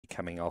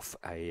coming off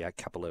a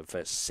couple of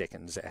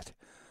seconds at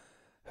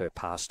her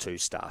past 2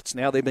 starts.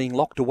 Now they're being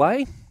locked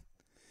away.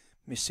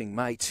 Missing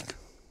Mate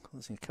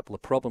causing a couple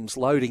of problems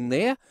loading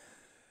there.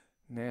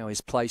 Now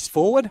is placed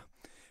forward,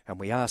 and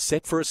we are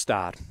set for a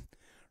start.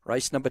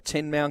 Race number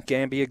 10, Mount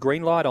Gambier,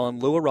 green light on,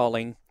 lure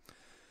rolling,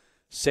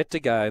 set to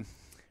go.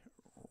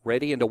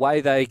 Ready and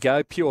away they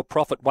go. Pure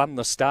Profit won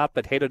the start,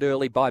 but headed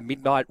early by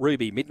Midnight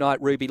Ruby.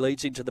 Midnight Ruby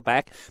leads into the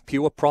back.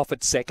 Pure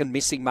Profit second.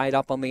 Missing Mate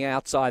up on the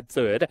outside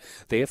third.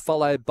 They're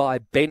followed by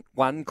Bent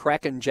One.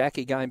 Crack and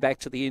Jackie going back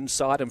to the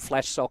inside, and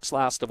Flash Socks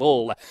last of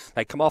all.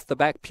 They come off the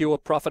back. Pure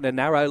Profit, a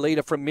narrow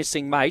leader from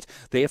Missing Mate.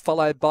 They're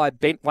followed by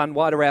Bent One.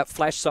 Wider out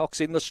Flash Socks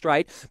in the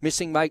straight.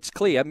 Missing Mate's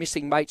clear.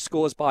 Missing Mate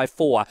scores by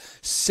 4.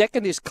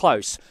 Second is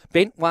close.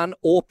 Bent One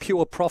or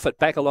Pure Profit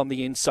back along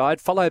the inside,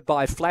 followed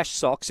by Flash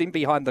Socks. In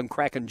behind them,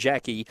 Crack and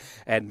Jackie,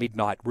 and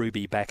Midnight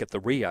Ruby back at the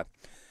rear.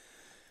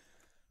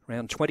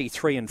 Around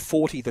 23 and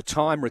 40 the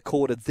time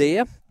recorded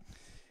there,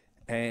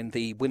 and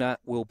the winner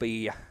will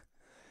be,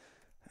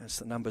 as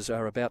the numbers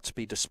are about to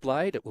be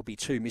displayed, it will be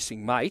 2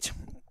 Missing Mate,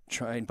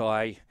 trained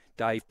by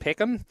Dave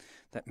Peckham.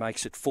 That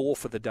makes it 4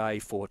 for the day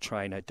for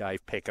trainer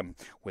Dave Peckham,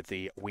 with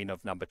the win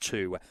of number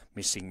 2,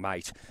 Missing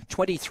Mate.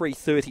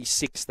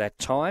 23.36 that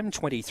time,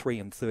 23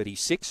 and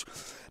 36.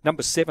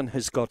 Number 7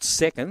 has got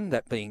second,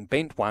 that being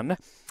Bent One,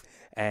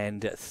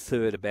 and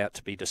third about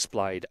to be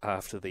displayed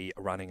after the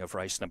running of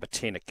race number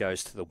 10. It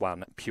goes to the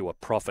 1, Pure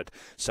Profit.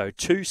 So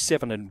 2,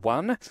 7 and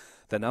 1,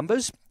 the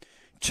numbers.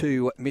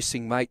 2,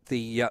 Missing Mate,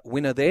 the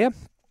winner there.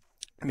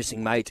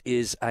 Missing Mate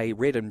is a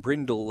red and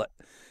brindle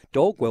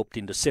dog, whelped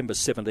in December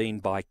 17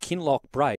 by Kinloch Brave.